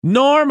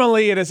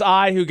Normally, it is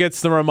I who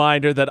gets the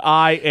reminder that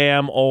I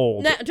am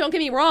old. Now, don't get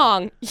me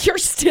wrong. You're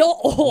still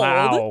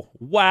old.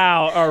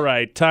 Wow. All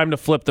right. Time to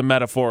flip the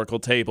metaphorical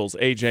tables.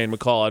 AJ and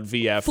McCall on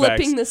VFX.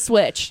 Flipping the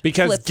switch.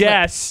 Because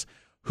guess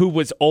who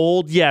was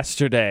old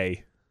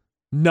yesterday?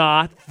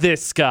 Not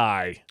this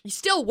guy. You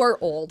still were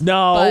old.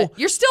 No. But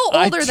you're still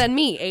older than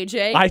me,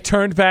 AJ. I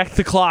turned back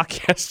the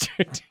clock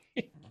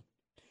yesterday.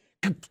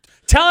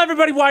 Tell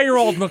everybody why you're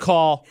old,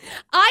 McCall.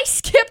 I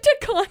skipped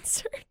a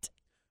concert.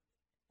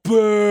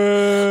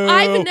 Boo.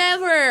 I've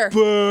never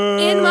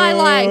in my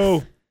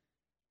life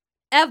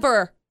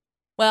ever.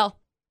 Well,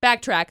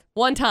 backtrack.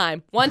 One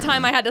time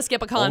I had to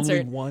skip a concert.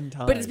 Only one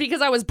time. But it's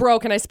because I was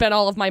broke and I spent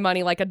all of my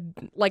money like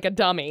a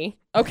dummy.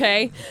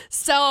 Okay?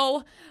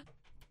 So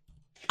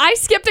I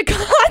skipped a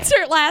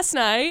concert last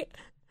night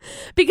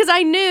because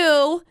I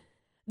knew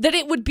that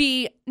it would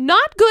be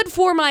not good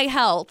for my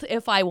health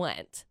if I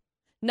went.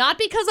 Not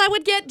because I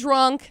would get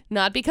drunk,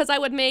 not because I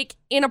would make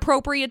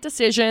inappropriate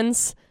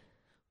decisions,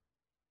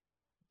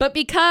 but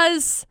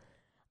because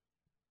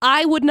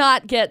I would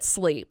not get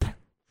sleep.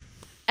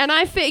 And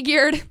I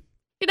figured,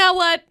 you know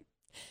what?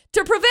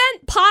 To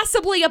prevent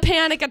possibly a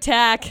panic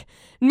attack,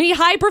 me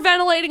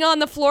hyperventilating on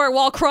the floor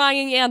while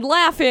crying and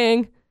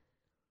laughing,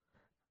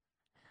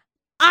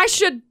 I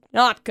should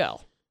not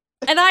go.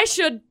 And I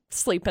should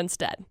sleep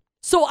instead.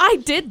 So I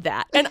did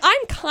that. And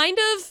I'm kind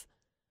of...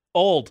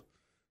 old.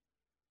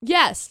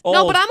 Yes. Old.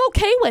 No, but I'm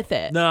okay with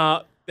it.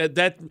 No,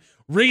 that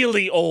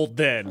really old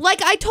then.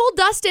 Like I told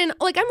Dustin,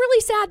 like I'm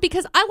really sad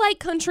because I like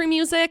country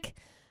music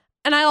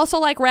and I also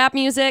like rap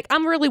music.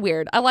 I'm really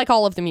weird. I like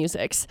all of the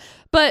musics.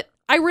 But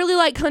I really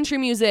like country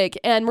music,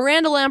 and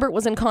Miranda Lambert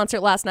was in concert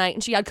last night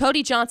and she had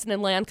Cody Johnson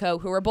and Lanco,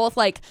 who are both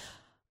like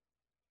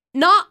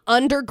not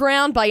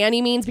underground by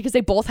any means because they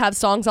both have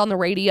songs on the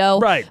radio.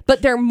 Right.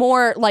 But they're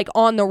more like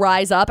on the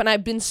rise up, and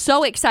I've been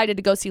so excited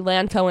to go see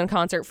Lanco in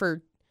concert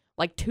for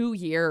like 2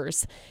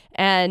 years.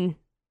 And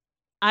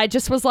I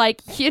just was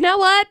like, you know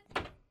what?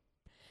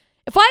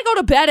 If I go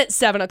to bed at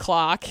 7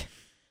 o'clock,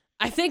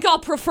 I think I'll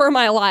prefer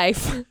my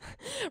life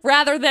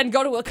rather than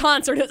go to a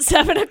concert at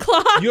 7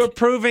 o'clock. You're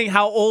proving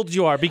how old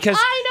you are because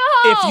I know.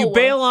 if you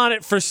bail on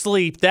it for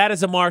sleep, that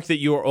is a mark that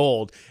you are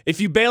old.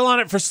 If you bail on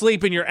it for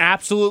sleep and you're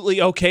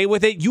absolutely okay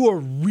with it, you are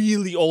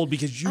really old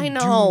because you do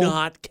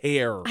not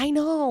care. I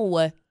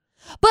know.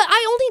 But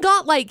I only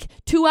got like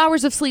 2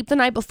 hours of sleep the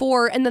night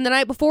before, and then the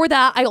night before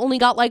that, I only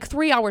got like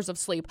 3 hours of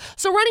sleep.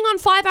 So running on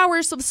 5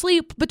 hours of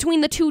sleep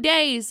between the 2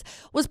 days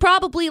was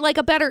probably like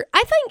a better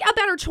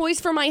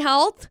choice for my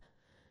health.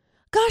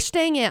 Gosh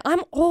dang it,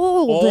 I'm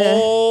old.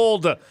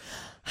 Old.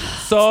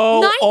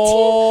 So 19,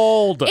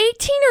 old. 18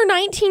 or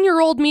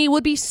 19-year-old me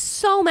would be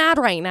so mad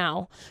right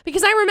now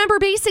because I remember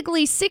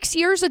basically 7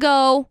 years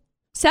ago,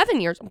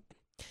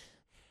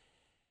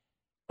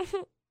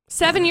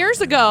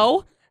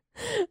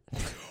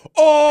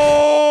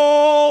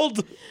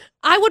 old.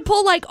 I would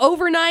pull like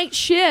overnight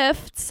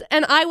shifts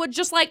and I would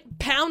just like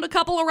pound a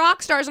couple of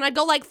rock stars and I'd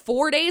go like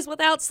 4 days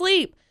without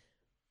sleep.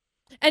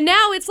 And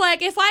now it's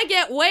like if I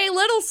get way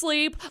little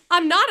sleep,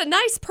 I'm not a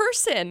nice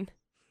person.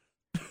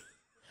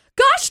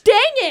 Gosh dang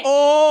it.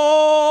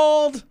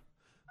 Old.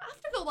 I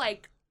have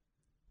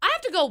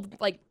to go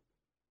like,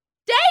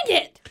 dang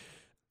it.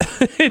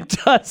 It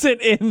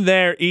doesn't end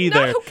there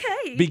either. Not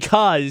okay.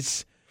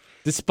 Because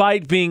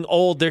despite being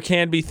old, there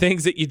can be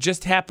things that you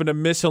just happen to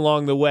miss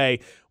along the way,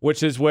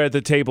 which is where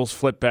the tables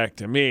flip back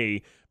to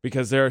me,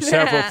 because there are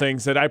several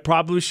things that I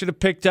probably should have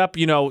picked up,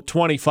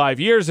 25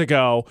 years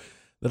ago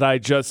that I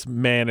just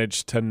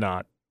managed to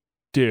not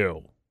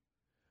do.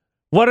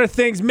 What are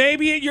things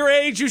maybe at your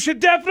age you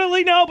should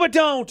definitely know but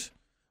don't?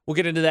 We'll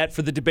get into that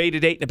for the debate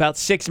at 8 in about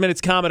 6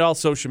 minutes. Comment all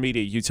social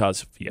media,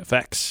 Utah's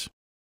VFX.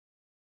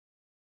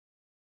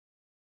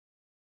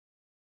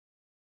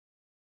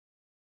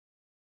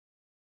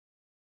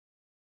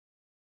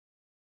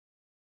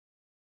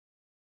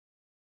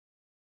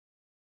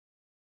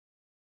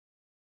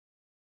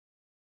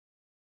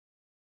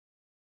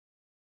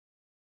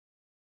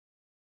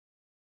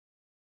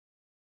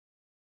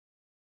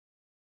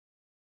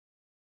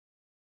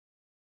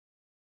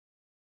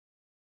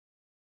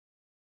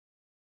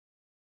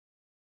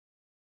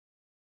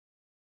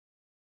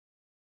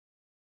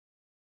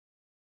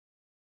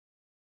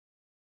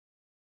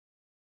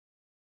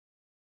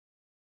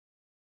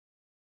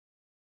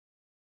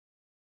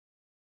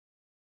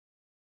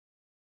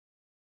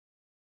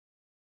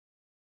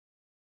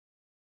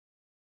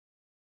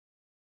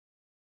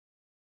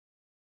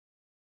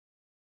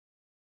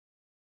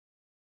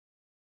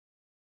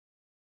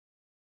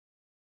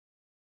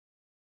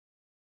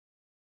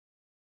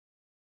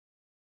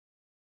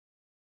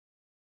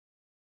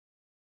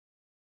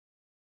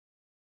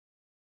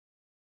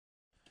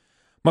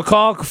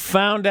 McCall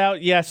found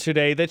out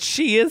yesterday that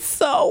she is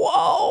so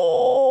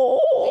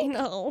old. I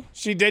know.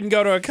 She didn't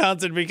go to a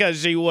concert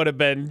because she would have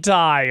been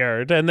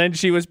tired. And then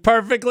she was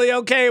perfectly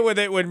okay with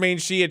it, which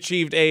means she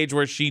achieved age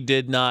where she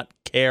did not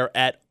care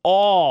at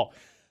all.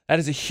 That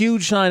is a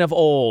huge sign of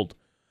old.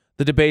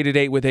 The debate at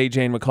 8 with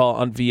AJ and McCall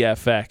on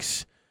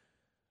VFX.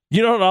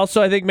 You know what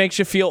also I think makes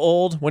you feel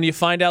old? When you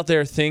find out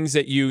there are things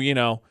that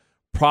you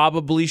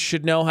probably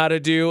should know how to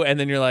do, and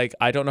then you're like,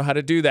 I don't know how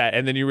to do that.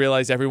 And then you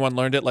realize everyone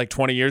learned it like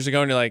 20 years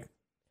ago, and you're like,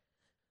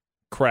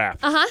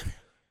 crap.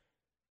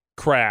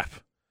 Crap.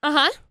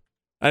 I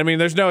mean,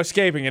 there's no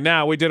escaping it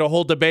now. We did a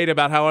whole debate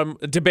about how I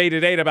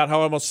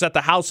almost set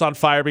the house on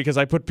fire because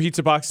I put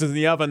pizza boxes in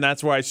the oven.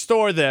 That's where I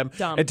store them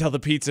until the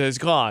pizza is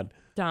gone.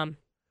 Dumb.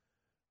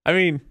 I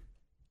mean,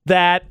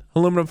 that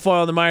aluminum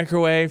foil in the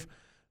microwave.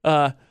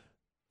 Right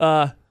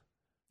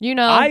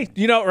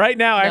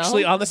now,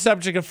 actually, on the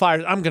subject of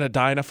fires, I'm gonna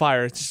die in a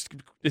fire. It's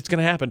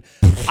gonna happen.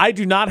 I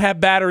do not have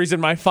batteries in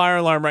my fire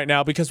alarm right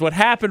now because what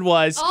happened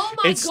was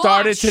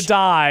started to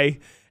die,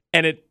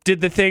 and it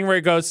did the thing where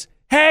it goes,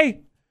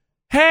 hey.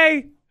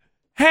 And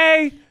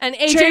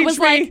AJ was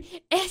like,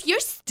 you're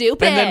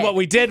stupid. And then what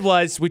we did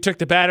was we took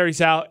the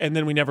batteries out, and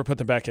then we never put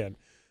them back in.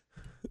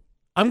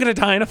 I'm gonna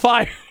die in a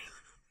fire.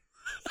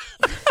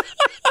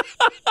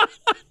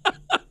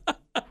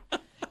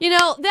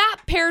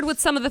 That paired with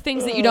some of the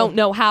things that you don't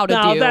know how to do.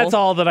 No, that's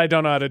all that I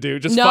don't know how to do.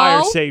 Just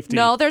fire safety.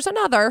 No, there's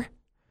another.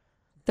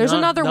 There's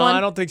another one. No,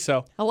 I don't think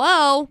so.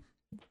 Hello?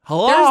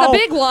 There's a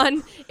big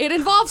one. It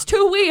involves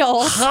 2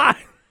 wheels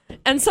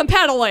and some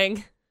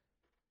pedaling.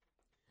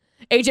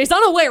 AJ's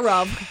unaware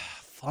of.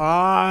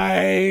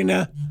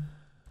 Fine.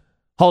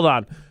 Hold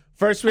on.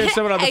 First, we have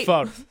someone on the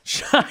phone.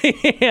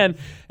 Cheyenne,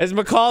 as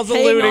McCall's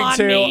alluding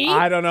to,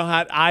 I don't know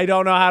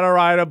how to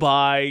ride a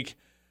bike.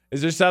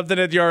 Is there something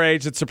at your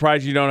age that's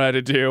surprised you don't know how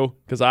to do?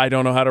 Because I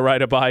don't know how to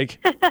ride a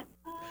bike.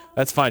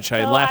 That's fine,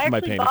 Cheyenne. So Laugh at my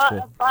pain. It's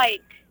cool. I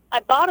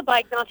bought a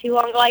bike not too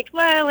long,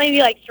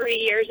 maybe 3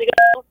 years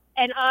ago,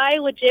 and I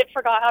legit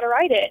forgot how to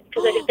ride it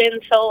because it had been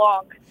so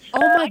long.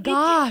 Oh my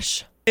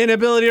gosh.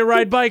 Inability to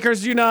ride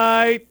bikers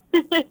unite.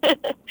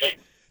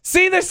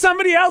 See, there's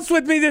somebody else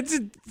with me that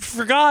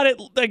forgot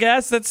it, I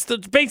guess. That's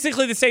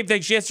basically the same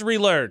thing. She has to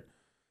relearn.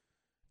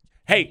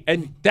 Hey,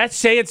 and that's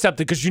saying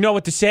something because you know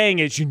what the saying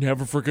is. You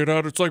never forget how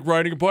it's like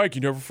riding a bike.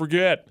 You never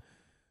forget.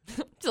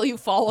 Until you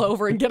fall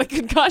over and get a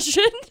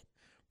concussion.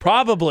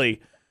 Probably.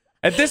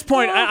 At this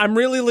point, I'm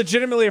really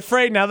legitimately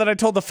afraid now that I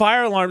told the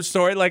fire alarm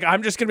story. Like,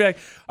 I'm just going to be like,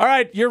 all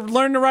right, you're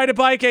learning to ride a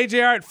bike,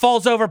 AJ. All right,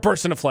 falls over,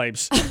 bursts into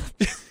flames.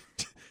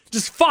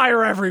 Just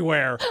fire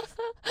everywhere.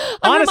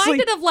 I'm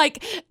reminded of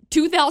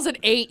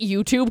 2008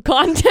 YouTube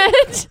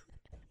content.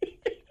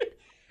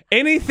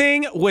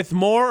 Anything with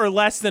more or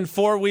less than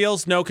 4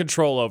 wheels, no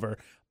control over.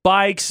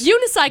 Bikes,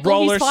 unicycle,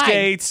 roller he's fine.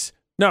 skates.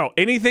 No,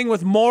 anything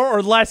with more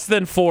or less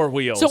than 4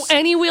 wheels. So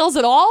any wheels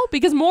at all?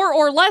 Because more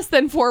or less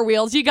than 4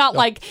 wheels, you got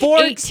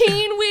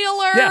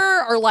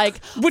 18-wheeler or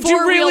Would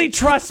you really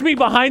trust me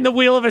behind the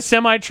wheel of a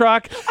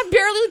semi-truck? I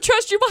barely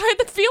trust you behind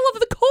the feel of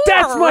the car.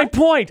 That's my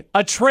point.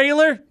 A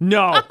trailer?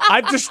 No.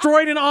 I've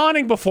destroyed an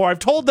awning before. I've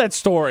told that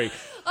story.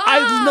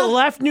 I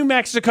left New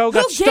Mexico,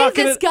 got stuck in it. Who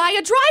gave this guy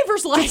a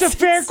driver's license? It's a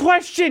fair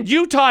question.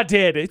 Utah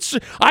did.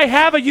 I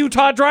have a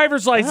Utah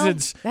driver's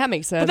license. Well, that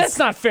makes sense. But that's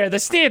not fair. The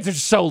standards are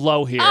so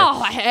low here.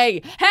 Oh,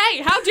 hey,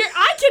 how dare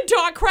I can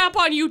talk crap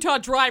on Utah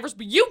drivers,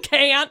 but you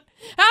can't.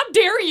 How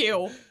dare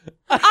you?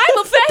 I'm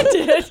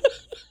offended.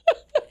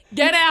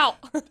 Get out.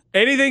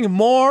 Anything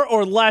more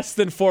or less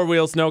than 4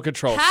 wheels, no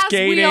control.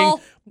 Skating,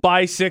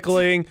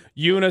 bicycling,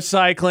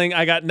 unicycling,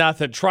 I got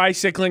nothing.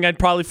 Tricycling, I'd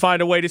probably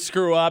find a way to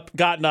screw up.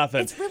 Got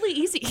nothing. It's really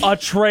easy. A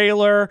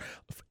trailer,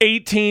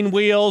 18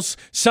 wheels,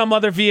 some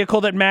other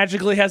vehicle that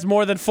magically has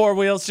more than 4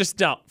 wheels.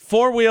 Just no.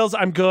 4 wheels,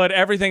 I'm good.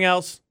 Everything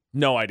else,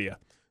 no idea.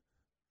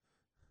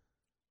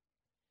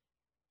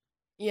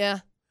 Yeah.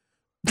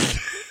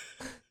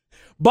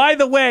 By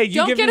the way,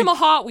 don't get him a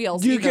Hot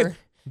Wheels either.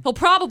 He'll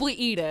probably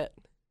eat it.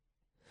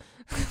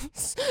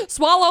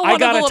 Swallow one of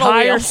the little wheels. I got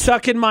a tire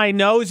stuck in my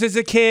nose as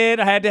a kid.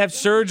 I had to have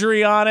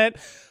surgery on it.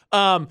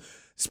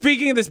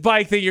 Speaking of this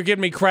bike that you're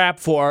giving me crap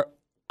for,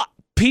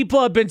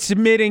 people have been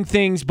submitting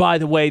things, by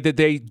the way, that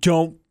they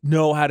don't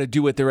know how to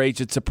do at their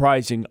age. It's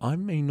surprising. I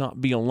may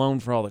not be alone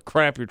for all the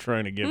crap you're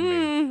trying to give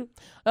me.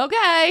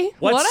 Okay.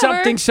 What's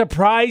something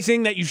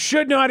surprising that you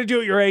should know how to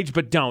do at your age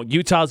but don't?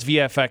 Utah's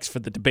VFX for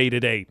the debate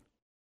at 8.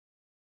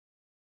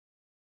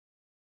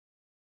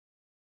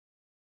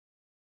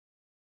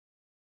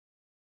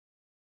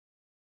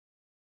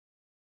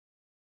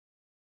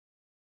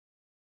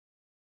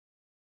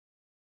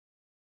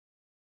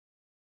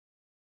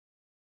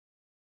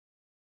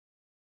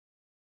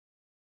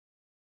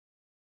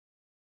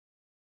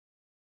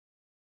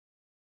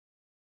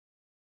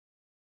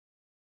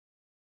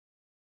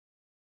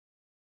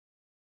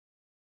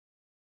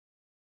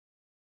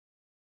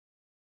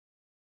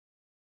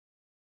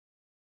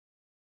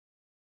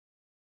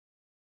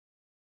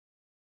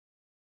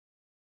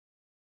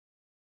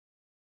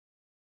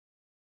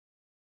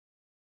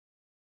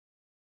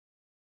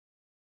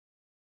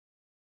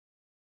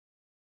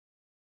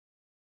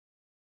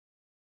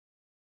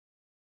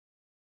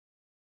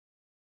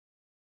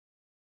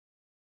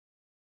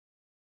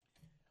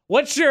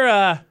 What's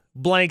your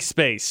blank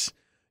space?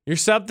 You're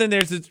something,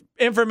 there's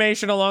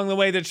information along the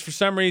way that for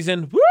some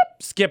reason,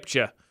 skipped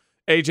you.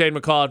 AJ and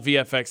McCall at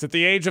VFX. At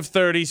the age of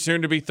 30,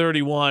 soon to be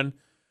 31.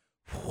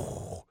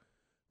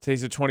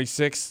 Today's the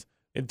 26th.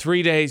 In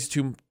 3 days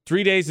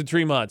and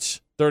 3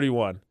 months,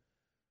 31.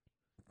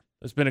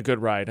 It's been a good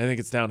ride. I think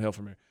it's downhill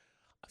from here.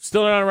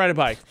 Still don't know how to ride a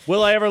bike.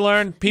 Will I ever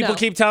learn? People No.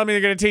 keep telling me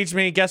they're going to teach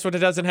me. Guess what? It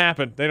doesn't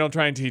happen. They don't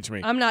try and teach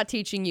me. I'm not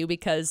teaching you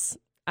because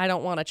I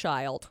don't want a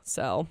child,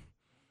 so.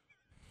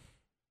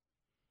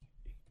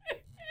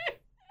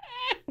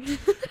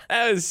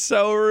 That is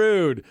so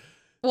rude.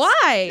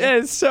 Why? That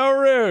is so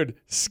rude.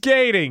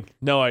 Skating.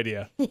 No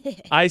idea.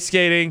 Ice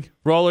skating.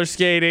 Roller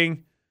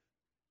skating.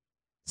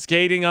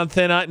 Skating on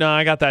thin ice. No,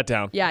 I got that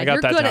down. Yeah, I got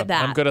you're that good down. at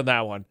that. I'm good at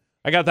that one.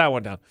 I got that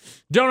one down.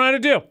 Don't know how to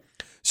do.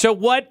 So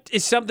what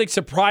is something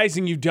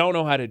surprising you don't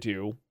know how to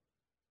do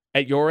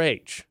at your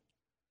age?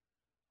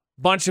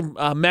 Bunch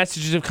of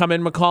messages have come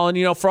in, McCall,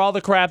 and for all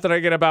the crap that I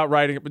get about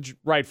riding,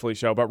 rightfully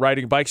so, about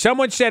riding a bike,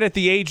 someone said at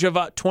the age of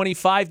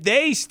 25,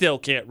 they still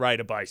can't ride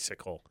a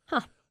bicycle.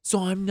 Huh. So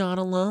I'm not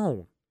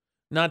alone.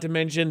 Not to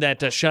mention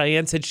that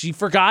Cheyenne said she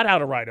forgot how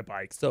to ride a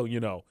bike. So,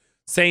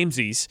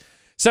 samesies.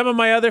 Some of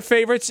my other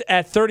favorites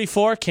at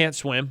 34, can't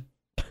swim.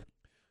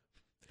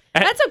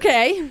 That's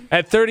okay.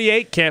 At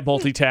 38, can't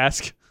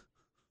multitask.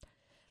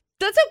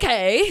 That's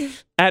okay.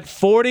 At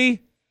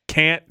 40,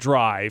 can't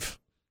drive.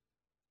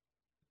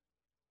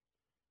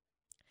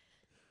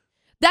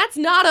 That's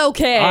not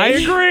okay. I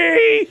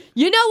agree.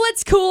 You know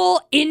what's cool?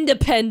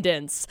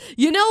 Independence.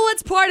 You know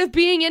what's part of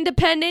being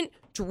independent?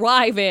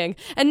 Driving.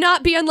 And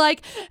not being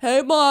like,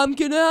 hey, Mom,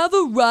 can I have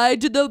a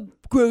ride to the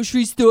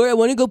grocery store? I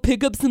want to go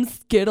pick up some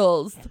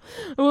Skittles.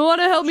 I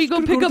want to help me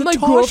go pick up my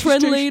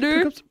girlfriend later.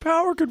 Pick up some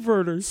power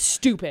converters.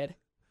 Stupid.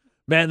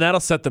 Man, that'll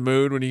set the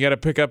mood when you got to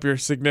pick up your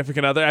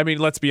significant other. I mean,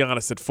 let's be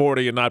honest, at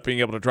 40 and not being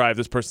able to drive,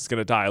 this person's going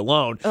to die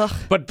alone. Ugh.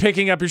 But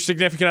picking up your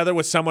significant other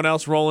with someone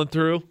else rolling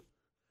through,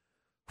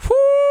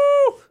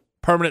 whoo,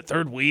 permanent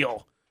third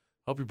wheel.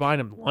 Hope you're buying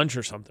them lunch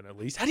or something at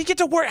least. How do you get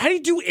to work? How do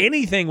you do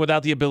anything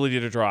without the ability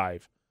to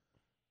drive?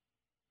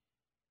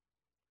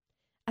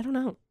 I don't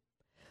know.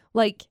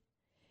 Like,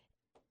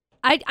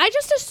 I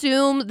just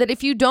assume that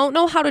if you don't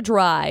know how to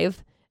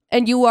drive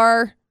and you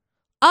are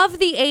of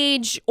the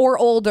age or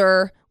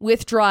older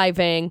with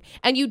driving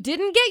and you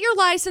didn't get your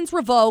license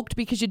revoked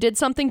because you did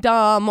something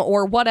dumb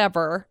or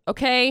whatever,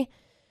 okay?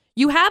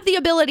 You have the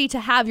ability to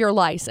have your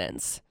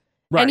license.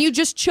 Right. And you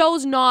just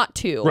chose not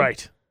to.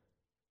 Right.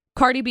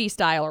 Cardi B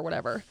style or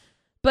whatever.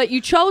 But you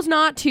chose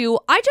not to.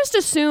 I just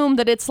assume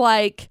that it's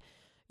like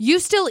you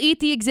still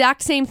eat the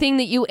exact same thing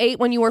that you ate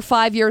when you were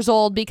 5 years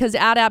old because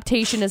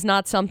adaptation is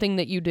not something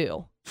that you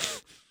do.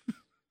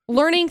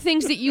 Learning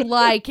things that you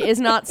like is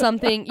not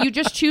something. You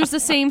just choose the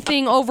same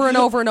thing over and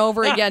over and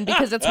over again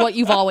because it's what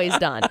you've always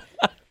done.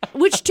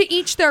 Which to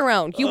each their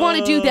own. You want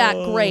to do that,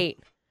 great.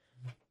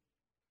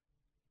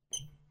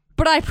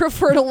 But I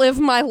prefer to live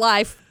my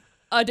life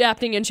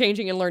adapting and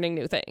changing and learning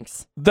new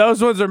things.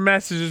 Those ones are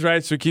messages,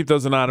 right? So keep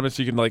those anonymous.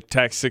 You can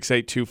text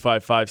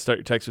 68255, start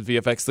your text with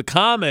VFX. The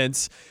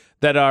comments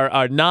that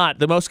are not,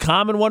 the most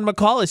common one,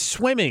 McCall, is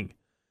swimming.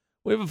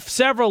 We have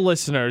several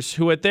listeners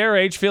who at their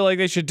age feel like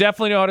they should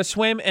definitely know how to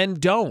swim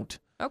and don't.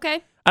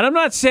 Okay. And I'm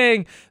not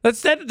saying,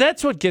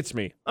 that's what gets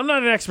me. I'm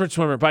not an expert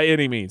swimmer by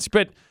any means,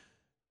 but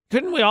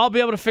couldn't we all be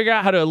able to figure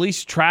out how to at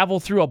least travel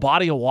through a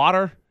body of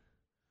water?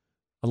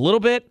 A little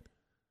bit?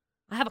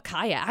 I have a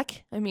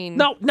kayak. I mean...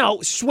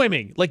 No,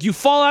 swimming. Like you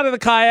fall out of the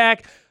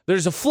kayak,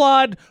 there's a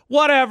flood,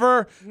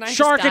 whatever,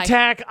 shark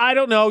attack, I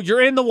don't know,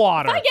 you're in the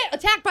water. If I get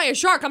attacked by a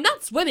shark, I'm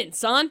not swimming,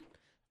 son.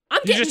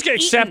 You're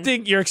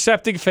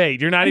accepting fate.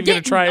 You're not even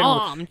going to try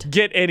and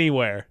get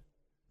anywhere.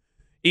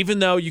 Even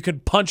though you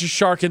could punch a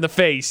shark in the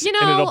face and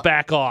it'll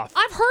back off.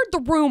 I've heard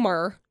the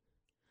rumor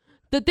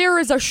that there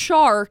is a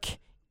shark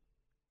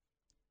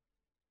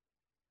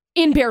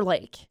in Bear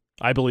Lake.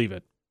 I believe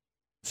it.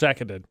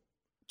 Seconded.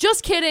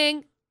 Just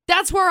kidding.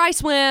 That's where I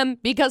swim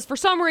because for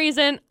some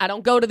reason I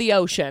don't go to the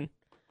ocean.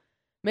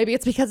 Maybe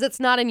it's because it's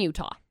not in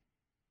Utah.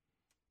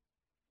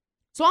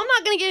 So I'm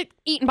not going to get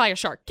eaten by a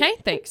shark, okay?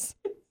 Thanks.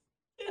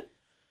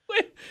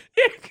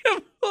 You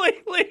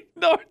completely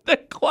ignored the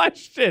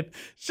question.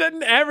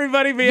 Shouldn't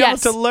everybody be able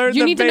to learn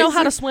you need to know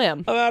how to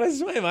swim. How to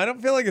swim. I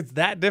don't feel like it's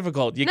that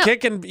difficult. You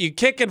kick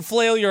and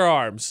flail your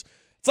arms.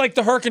 It's like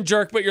the herk and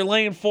jerk, but you're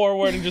laying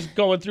forward and just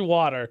going through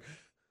water.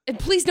 And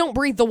please don't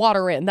breathe the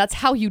water in. That's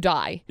how you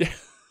die.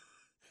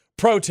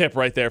 Pro tip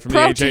right there from the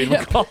AJ and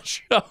McCall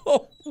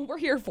show. We're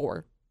here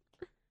for.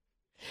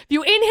 If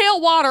you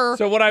inhale water,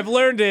 so what I've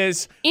learned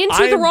is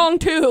into the wrong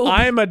tube.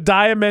 I am a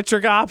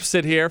diametric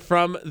opposite here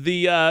from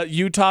the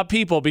Utah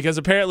people because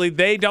apparently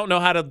they don't know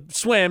how to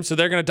swim, so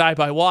they're going to die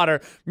by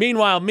water.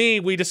 Meanwhile,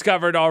 we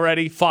discovered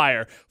already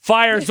fire.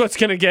 Fire is what's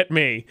going to get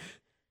me.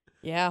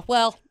 Yeah,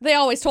 well, they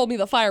always told me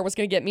the fire was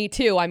going to get me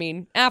too. I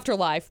mean,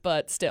 afterlife,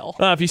 but still.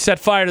 If you set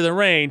fire to the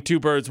rain, 2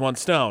 birds, 1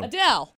 stone. Adele.